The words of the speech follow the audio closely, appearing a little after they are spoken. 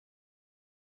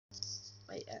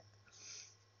wait yet.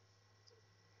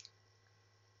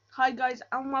 Hi guys,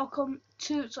 and welcome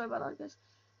to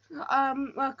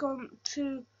welcome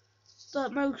to the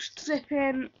most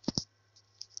flipping.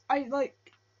 I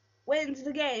went into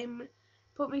the game,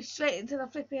 put me straight into the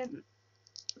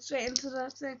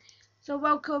thing. So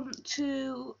welcome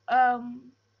to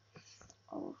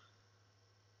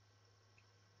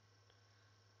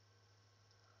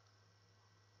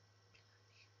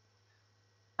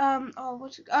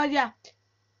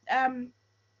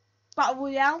Battle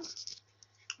Royale.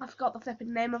 I forgot the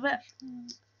flipping name of it.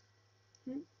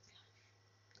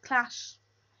 Clash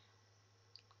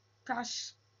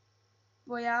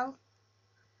Royale?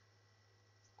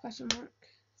 Question mark.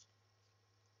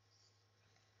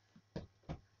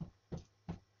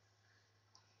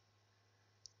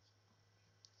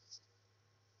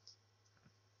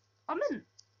 I'm in.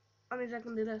 I mean, I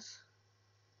can do this.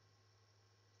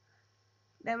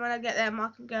 Then when I get them, I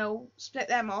can go split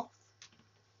them off.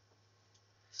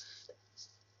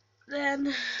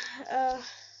 Then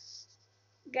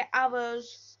get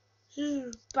others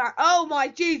back. Oh my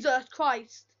Jesus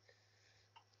Christ!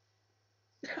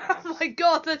 Oh my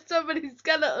God! There's so many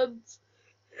skeletons.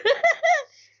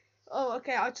 Oh,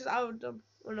 okay. I just outed them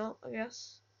or not? I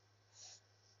guess.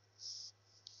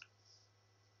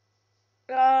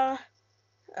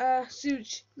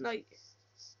 Siege Knight.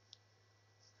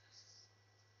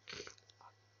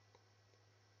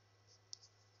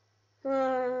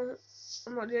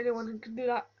 I'm not the only one who can do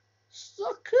that.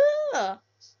 Sucker!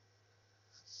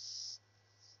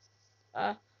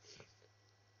 I'm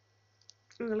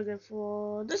gonna go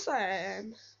for this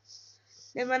one.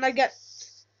 Then when I get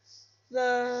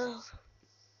him,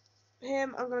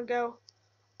 I'm gonna go.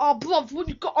 Oh, bruv, what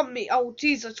you got on me? Oh,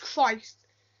 Jesus Christ!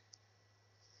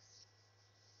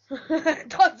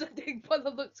 Tons of things by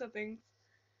the looks of things.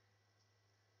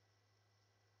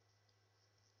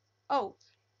 Oh.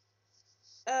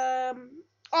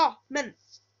 Oh, mint.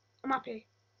 I'm happy.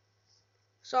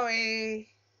 Sorry.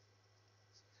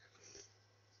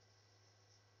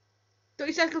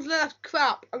 30 seconds left.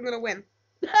 Crap. I'm gonna win.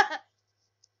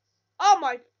 Oh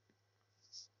my.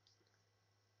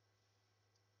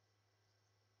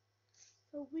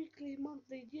 So weekly,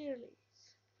 monthly, yearly.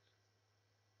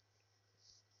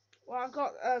 Well, I've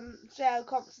got Sale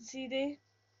Compton CD.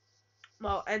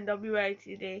 Well, NWA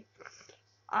CD.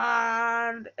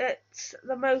 And it's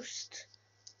the most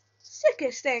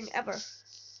sickest thing ever.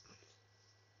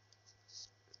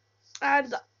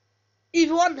 And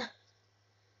Eve won.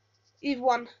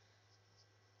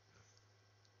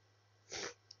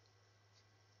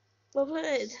 Well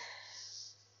played.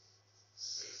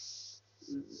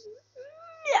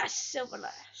 Yes, silver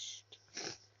lashed.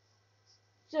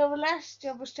 Silver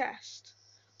chest.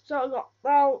 So I got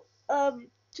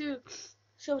 2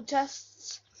 silver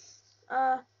chests.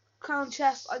 Crown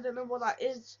chest. I don't know what that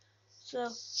is. So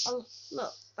I'll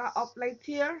look that up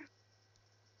later.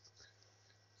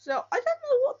 So I don't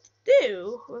know what to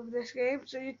do with this game.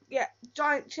 So you can get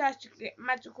giant chest, you can get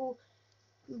magical,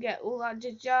 you can get all that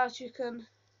jazz, you can.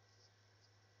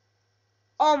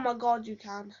 Oh my God, you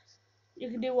can. You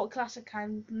can do what classic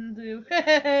can do.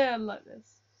 I like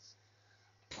this.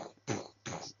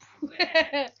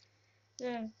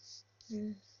 Yeah.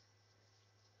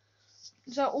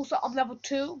 So also I'm level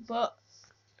 2, but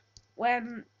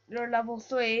when you're level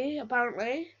 3,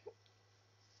 apparently,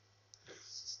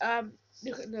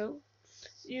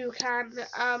 you can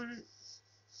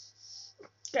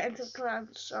get into the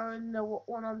clans. So I know what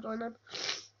one I'm joining.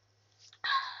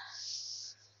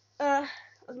 I'm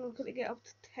gonna quickly get up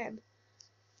to 10.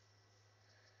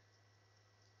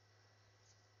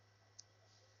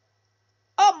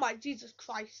 Oh my Jesus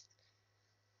Christ!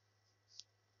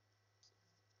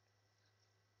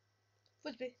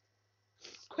 Frisbee.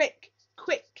 Quick.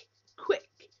 Quick.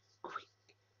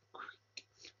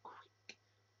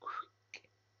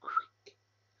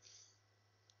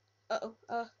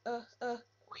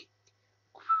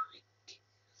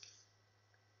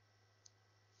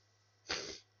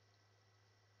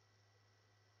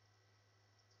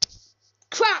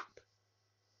 Crap!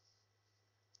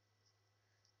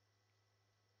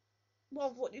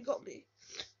 Well, what you got me?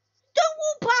 Don't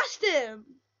walk past him!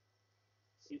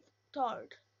 You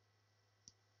tired.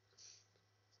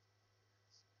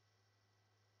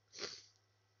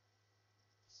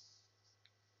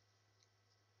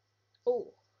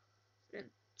 Oh.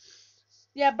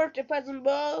 Yeah, birthday present,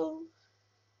 bro.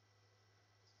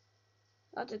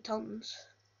 I did tons.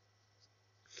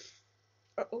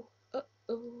 Uh-oh.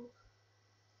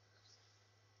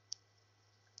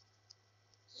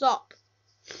 Stop.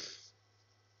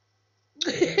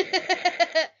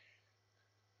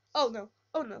 Oh no.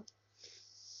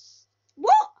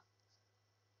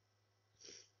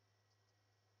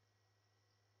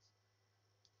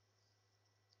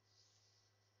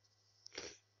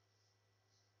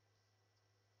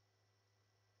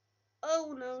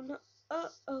 oh no, no,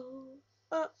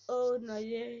 no,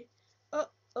 yeah,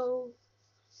 oh,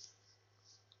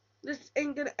 this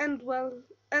ain't gonna end well,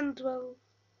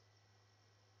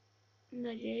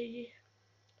 no, yeah.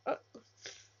 Uh,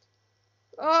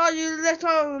 oh, you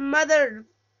little mother.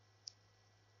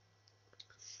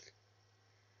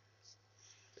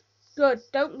 Good,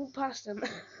 don't move past him.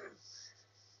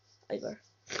 Either.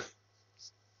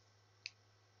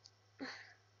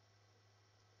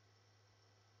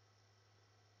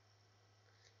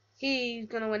 He's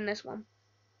gonna win this one.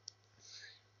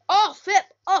 Oh, flip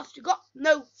off, you got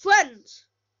no friends.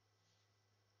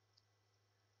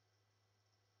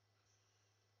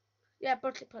 Yeah,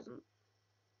 birthday present.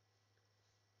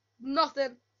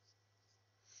 Nothing.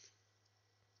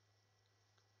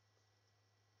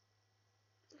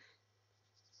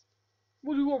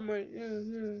 What do you want, mate?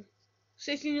 Yeah.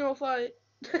 16-year-old fight.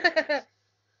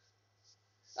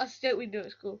 That's what we do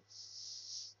at school.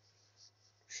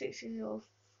 16-year-old.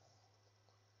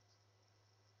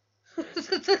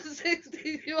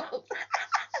 16-year-old.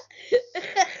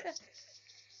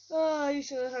 Oh, you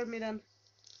should have heard me then.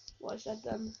 What I said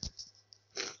then.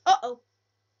 Uh-oh.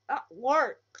 That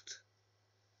worked.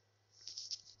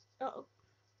 Uh-oh.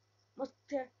 What's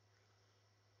there?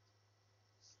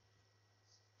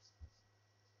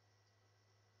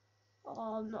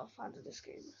 Oh, I'm not a fan of this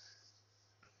game.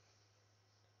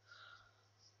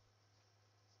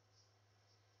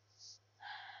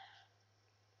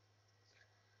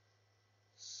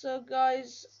 So,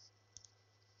 guys,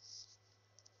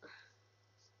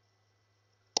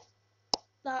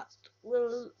 that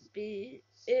will be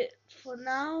it for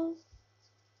now.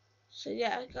 So,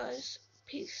 yeah, guys,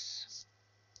 peace.